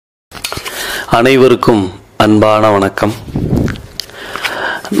அனைவருக்கும் அன்பான வணக்கம்.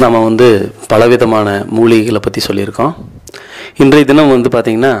 நம்ம பலவிதமான மூலிகைகளை பற்றி சொல்லியிருக்கோம். இன்றைய தினம்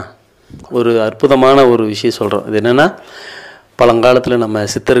பார்த்திங்கன்னா ஒரு அற்புதமான ஒரு விஷயம் சொல்கிறோம். இது என்னென்னா, பழங்காலத்தில் நம்ம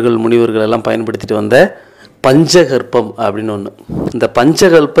சித்தர்கள் முனிவர்கள் எல்லாம் பயன்படுத்திட்டு வந்த பஞ்சகல்பம் அப்படின்னு ஒன்று. இந்த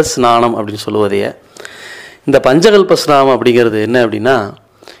பஞ்சகல்ப ஸ்நானம் அப்படின்னு சொல்லுவதைய, இந்த பஞ்சகல்ப ஸ்நானம் அப்படிங்கிறது என்ன அப்படின்னா,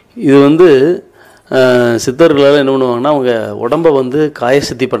 இது சித்தர்களால் என்ன பண்ணுவாங்கன்னா, அவங்க உடம்பை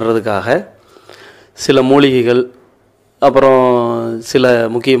காயசுத்தி பண்ணுறதுக்காக சில மூலிகைகள், அப்புறம் சில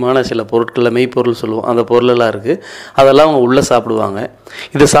முக்கியமான சில பொருட்களில் மெய்ப்பொருள் சொல்லுவோம், அந்த பொருளெல்லாம் இருக்குது. அதெல்லாம் அவங்க உள்ளே சாப்பிடுவாங்க.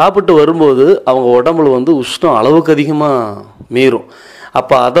 இதை சாப்பிட்டு வரும்போது அவங்க உடம்புல உஷ்ணம் அளவுக்கு அதிகமாக மீறும்.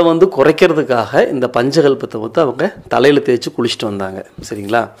 அப்போ அதை குறைக்கிறதுக்காக இந்த பஞ்சகல்பத்தை அவங்க தலையில் தேய்ச்சி குளிச்சுட்டு வந்தாங்க.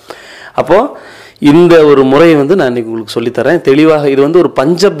 சரிங்களா? அப்போது இந்த ஒரு முறையை நான் இன்றைக்கி உங்களுக்கு சொல்லித்தரேன் தெளிவாக. இது ஒரு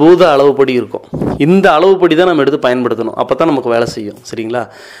பஞ்சபூத அளவுப்படி இருக்கும். இந்த அளவுப்படி தான் நம்ம எடுத்து பயன்படுத்தணும். அப்போ தான் நமக்கு வேலை செய்யும். சரிங்களா?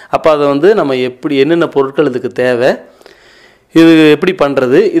 அப்போ அதை நம்ம எப்படி, என்னென்ன பொருட்கள் இதுக்கு தேவை, இது எப்படி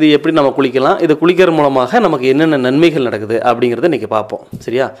பண்ணுறது, இது எப்படி நம்ம குளிக்கலாம், இது குளிக்கிற மூலமாக நமக்கு என்னென்ன நன்மைகள் நடக்குது அப்படிங்கிறத இன்றைக்கி பார்ப்போம்.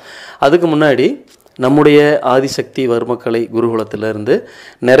 சரியா? அதுக்கு முன்னாடி நம்முடைய ஆதிசக்தி வர்மக்கலை குருகுலத்திலேருந்து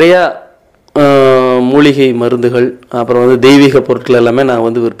நிறையா மூலிகை மருந்துகள், அப்புறம் தெய்வீக பொருட்கள் எல்லாமே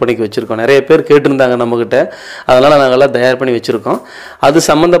நாங்கள் விற்பனைக்கு வச்சுருக்கோம். நிறைய பேர் கேட்டிருந்தாங்க நம்மக்கிட்ட, அதனால் நாங்கள்லாம் தயார் பண்ணி வச்சுருக்கோம். அது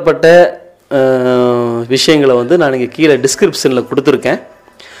சம்மந்தப்பட்ட விஷயங்களை நான் இங்கே கீழே டிஸ்கிரிப்ஷனில் கொடுத்துருக்கேன்.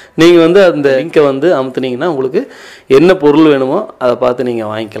 நீங்கள் அந்த லிங்கை அமுத்துனீங்கன்னா உங்களுக்கு என்ன பொருள் வேணுமோ அதை பார்த்து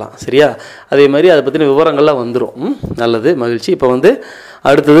நீங்கள் வாங்கிக்கலாம். சரியா? அதே மாதிரி அதை பற்றின விவரங்கள்லாம் வந்துடும். நல்லது, மகிழ்ச்சி. இப்போ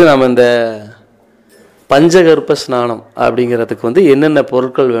அடுத்தது நம்ம இந்த பஞ்சகல்ப ஸ்நானம் அப்படிங்கிறதுக்கு என்னென்ன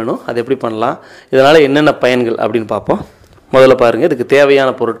பொருட்கள் வேணும், அதை எப்படி பண்ணலாம், இதனால் என்னென்ன பயன்கள் அப்படின்னு பார்ப்போம். முதல்ல பாருங்கள், இதுக்கு தேவையான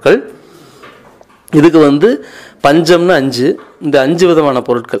பொருட்கள். இதுக்கு பஞ்சம்னு 5, இந்த 5 விதமான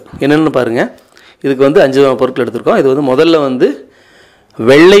பொருட்கள் என்னென்னு பாருங்கள். இதுக்கு 5 விதமான பொருட்கள் எடுத்துருக்கோம். இது முதல்ல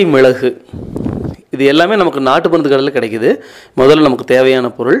வெள்ளை மிளகு. இது எல்லாமே நமக்கு நாட்டு மருந்து கடையில் கிடைக்குது. முதல்ல நமக்கு தேவையான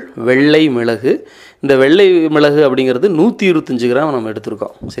பொருள் வெள்ளை மிளகு. இந்த வெள்ளை மிளகு அப்படிங்கிறது 125 கிராம் நம்ம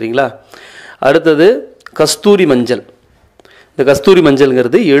எடுத்துருக்கோம். சரிங்களா? அடுத்தது கஸ்தூரி மஞ்சள். இந்த கஸ்தூரி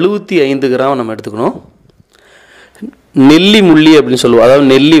மஞ்சள்ங்கிறது 75 கிராம் நம்ம எடுத்துக்கணும். நெல்லி முள்ளி அப்படின்னு சொல்லுவோம், அதாவது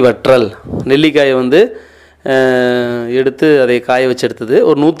நெல்லி வற்றல். நெல்லிக்காயை எடுத்து அதை காய வச்சு எடுத்தது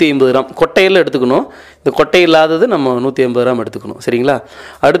ஒரு 150 கிராம். கொட்டையில் எடுத்துக்கணும். இந்த கொட்டை இல்லாதது நம்ம 150 கிராம் எடுத்துக்கணும். சரிங்களா?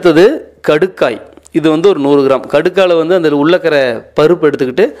 அடுத்தது கடுக்காய். இது ஒரு 100 கிராம். கடுக்காயில் அந்த உள்ளக்கிற பருப்பு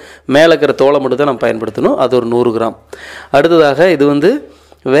எடுத்துக்கிட்டு மேலே இருக்கிற தோலை மட்டும் தான் நம்ம பயன்படுத்தணும். அது ஒரு 100 கிராம். அடுத்ததாக இது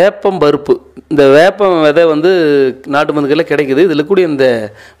வேப்பம் பருப்பு. இந்த வேப்பம் விதை நாட்டு மருந்துகளில் கிடைக்குது. இதில் கூட இந்த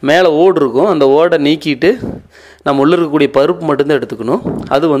மேலே ஓடு இருக்கும், அந்த ஓடை நீக்கிட்டு நம்ம உள்ளே இருக்கக்கூடிய பருப்பு மட்டும்தான் எடுத்துக்கணும்.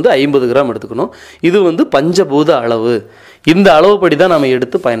 அது 50 கிராம் எடுத்துக்கணும். இது பஞ்சபூத அளவு. இந்த அளவுப்படி தான் நம்ம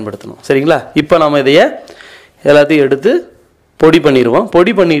எடுத்து பயன்படுத்தணும். சரிங்களா? இப்போ நம்ம இதையே எல்லாத்தையும் எடுத்து பொடி பண்ணிடுவோம்.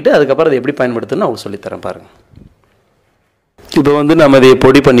 பொடி பண்ணிவிட்டு அதுக்கப்புறம் அதை எப்படி பயன்படுத்தணும்னு அவங்க சொல்லித்தரேன் பாருங்கள். இப்போ நம்ம இதையை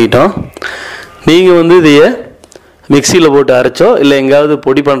பொடி பண்ணிட்டோம். நீங்கள் இதையை மிக்சியில் போட்டு அரைச்சோ இல்லை எங்கேயாவது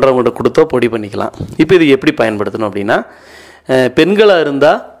பொடி பண்ணுறவங்கள்ட்ட கொடுத்தோ பொடி பண்ணிக்கலாம். இப்போ இது எப்படி பயன்படுத்தணும் அப்படின்னா, பெண்களாக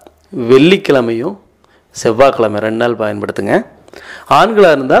இருந்தால் வெள்ளிக்கிழமையும் செவ்வாய்க்கிழமை 2 நாள் பயன்படுத்துங்க.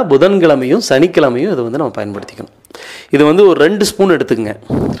 ஆண்களாக இருந்தால் புதன்கிழமையும் சனிக்கிழமையும் இதை நம்ம பயன்படுத்திக்கணும். இது ஒரு 2 ஸ்பூன் எடுத்துக்கங்க.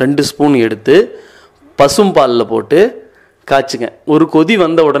 2 ஸ்பூன் எடுத்து பசும்பாலில் போட்டு காய்ச்சுங்க. ஒரு கொதி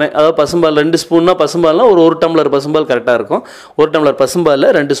வந்த உடனே, அதாவது பசும்பால் 2 ஸ்பூன்னா, பசும்பால்னால் ஒரு டம்ளர் பசும்பால் கரெக்டாக இருக்கும். 1 டம்ளர் பசும்பாலில்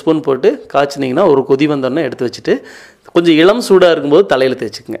 2 ஸ்பூன் போட்டு காய்ச்சினிங்கன்னா ஒரு கொதி வந்தோடனே எடுத்து வச்சுட்டு கொஞ்சம் இளம் சூடாக இருக்கும்போது தலையில்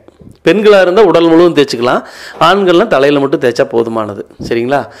தேய்ச்சிக்குங்க. பெண்களாக இருந்தால் உடல் முழுவதும் தேய்ச்சிக்கலாம். ஆண்கள்லாம் தலையில் மட்டும் தேய்ச்சா போதுமானது.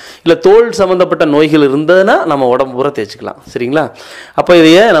 சரிங்களா? இல்லை தோல் சம்மந்தப்பட்ட நோய்கள் இருந்ததுன்னா நம்ம உடம்பு பூரா தேய்ச்சிக்கலாம். சரிங்களா? அப்போ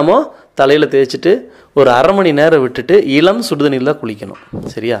இதையே நம்ம தலையில் தேய்ச்சிட்டு ஒரு அரை மணி நேரம் விட்டுட்டு இளம் சுடுதண்ணியில் தான் குளிக்கணும்.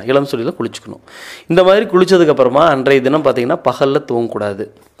 சரியா? இளம் சுடுதண்ணியில் குளிச்சுக்கணும். இந்த மாதிரி குளித்ததுக்கப்புறமா அன்றைய தினம் பார்த்திங்கன்னா பகலில் தூங்கக்கூடாது,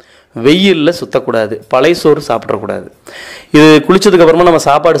 வெயிலில் சுற்றக்கூடாது, பழைய சோறு சாப்பிடக்கூடாது. இது குளித்ததுக்கப்புறமா நம்ம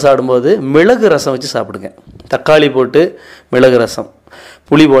சாப்பாடு சாப்பிடும்போது மிளகு ரசம் வச்சு சாப்பிடுங்க. தக்காளி போட்டு மிளகு ரசம்,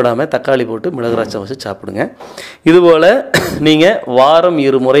 புளி போடாமல் தக்காளி போட்டு மிளகு ரசம் வச்சு சாப்பிடுங்க. இதுபோல் நீங்கள் வாரம்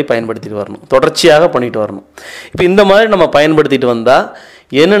 2 முறை பயன்படுத்திட்டு வரணும். தொடர்ச்சியாக பண்ணிட்டு வரணும். இப்போ இந்த மாதிரி நம்ம பயன்படுத்திட்டு வந்தால்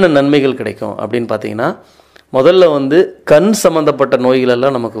என்னென்ன நன்மைகள் கிடைக்கும் அப்படின்னு பார்த்தீங்கன்னா, முதல்ல கண் சம்மந்தப்பட்ட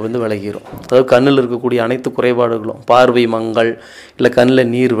நோய்களெல்லாம் நமக்கு விலகிடும். அதாவது கண்ணில் இருக்கக்கூடிய அனைத்து குறைபாடுகளும், பார்வை மங்கல், இல்லை கண்ணில்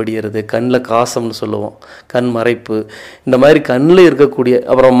நீர் வடிகிறது, கண்ணில் காசம்னு சொல்லுவோம், கண் மறைப்பு, இந்த மாதிரி கண்ணில் இருக்கக்கூடிய,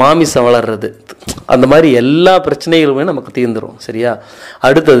 அப்புறம் மாமிசம் வளர்றது, அந்த மாதிரி எல்லா பிரச்சனைகளுமே நமக்கு தீர்ந்துடும். சரியா?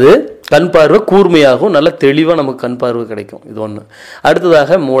 அடுத்தது கண் பார்வை கூர்மையாகும், நல்ல தெளிவாக நமக்கு கண் பார்வை கிடைக்கும். இது ஒன்று.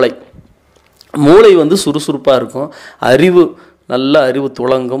 அடுத்ததாக மூளை. மூளை சுறுசுறுப்பாக இருக்கும், அறிவு நல்ல அறிவு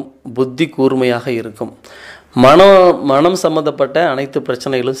துளங்கும், புத்தி கூர்மையாக இருக்கும். மனம் சம்மந்தப்பட்ட அனைத்து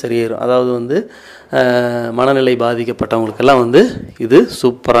பிரச்சனைகளும் சரியாயிடும். அதாவது வந்து மனநிலை பாதிக்கப்பட்டவங்களுக்கெல்லாம் வந்து இது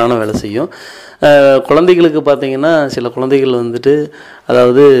சூப்பரான வேலை செய்யும். குழந்தைகளுக்கு பார்த்திங்கன்னா சில குழந்தைகள் வந்துட்டு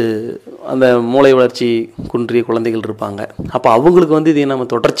அதாவது அந்த மூளை வளர்ச்சி குன்றிய குழந்தைகள் இருப்பாங்க. அப்போ அவங்களுக்கு வந்து இதை நம்ம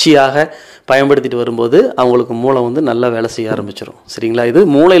தொடர்ச்சியாக பயன்படுத்திட்டு வரும்போது அவங்களுக்கு மூளை வந்து நல்லா வேலை செய்ய ஆரம்பிச்சிடும். சரிங்களா? இது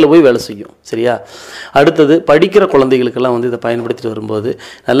மூளையில் போய் வேலை செய்யும். சரியா? அடுத்தது படிக்கிற குழந்தைகளுக்கெல்லாம் வந்து இதை பயன்படுத்திட்டு வரும்போது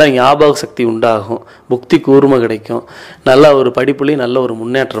நல்லா ஞாபக சக்தி உண்டாகும், புத்தி கூர்மை கிடைக்கும், நல்ல ஒரு படிப்புலேயும் நல்ல ஒரு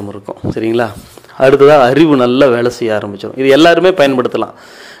முன்னேற்றம் இருக்கும். சரிங்களா? அடுத்ததாக அறிவு நல்லா வேலை செய்ய ஆரம்பிச்சிடும். இது எல்லாருமே பயன்படுத்தலாம்.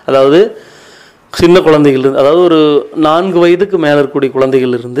 அதாவது சின்ன குழந்தைகள் இருந்து, அதாவது ஒரு 4 வயதுக்கு மேலே இருக்கக்கூடிய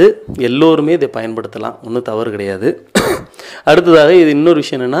குழந்தைகள் இருந்து எல்லோருமே இதை பயன்படுத்தலாம், ஒன்றும் தவறு கிடையாது. அடுத்ததாக இது இன்னொரு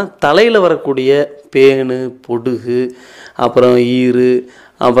விஷயம் என்னென்னா, தலையில் வரக்கூடிய பேனு, பொடுகு, அப்புறம் ஈறு,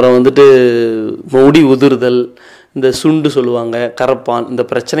 அப்புறம் வந்துட்டு முடி உதிர்தல், இந்த சுண்டு சொல்லுவாங்க, கரப்பான், இந்த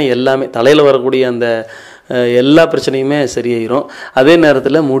பிரச்சனை எல்லாமே தலையில் வரக்கூடிய அந்த எல்லா பிரச்சனையுமே சரியாயிரும். அதே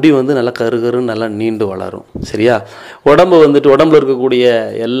நேரத்தில் முடி வந்து நல்லா கருகருன்னு நல்லா நீண்டு வளரும். சரியா? உடம்புல இருக்கக்கூடிய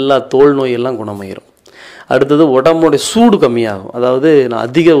எல்லா தோல் நோயெல்லாம் குணமாயிரும். அடுத்தது உடம்புடைய சூடு கம்மியாகும். அதாவது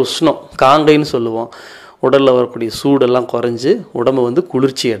அதிக உஷ்ணம், காங்கைன்னு சொல்லுவோம், உடலில் வரக்கூடிய சூடெல்லாம் குறைஞ்சி உடம்பு வந்து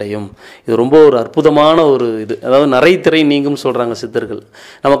குளிர்ச்சி அடையும். இது ரொம்ப ஒரு அற்புதமான ஒரு இது. அதாவது நரைத்திரை நீங்கும்னு சொல்கிறாங்க சித்தர்கள்.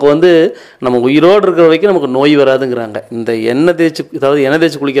 நமக்கு வந்து நம்ம உயிரோடு இருக்கிற வரைக்கும் நமக்கு நோய் வராதுங்கிறாங்க. இந்த எண்ணெய்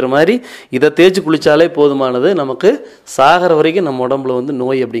தேய்ச்சி குளிக்கிற மாதிரி இதை தேய்ச்சி குளித்தாலே போதுமானது. நமக்கு சாகிற வரைக்கும் நம்ம உடம்புல வந்து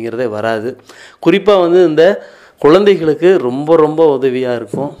நோய் அப்படிங்கிறதே வராது. குறிப்பாக வந்து இந்த குழந்தைகளுக்கு ரொம்ப ரொம்ப உதவியாக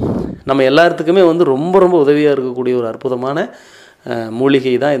இருக்கும். நம்ம எல்லாத்துக்குமே வந்து ரொம்ப ரொம்ப உதவியாக இருக்கக்கூடிய ஒரு அற்புதமான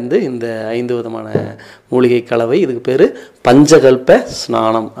மூலிகை தான் இந்த 5 விதமான மூலிகை கலவை. இதுக்கு பேர் பஞ்சகல்ப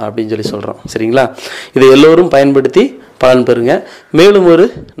ஸ்நானம் அப்படின்னு சொல்லி சொல்கிறோம். சரிங்களா? இதை எல்லோரும் பயன்படுத்தி பலன் பெறுங்க. மேலும் ஒரு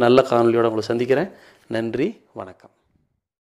நல்ல காணொலியோடு உங்களை சந்திக்கிறேன். நன்றி, வணக்கம்.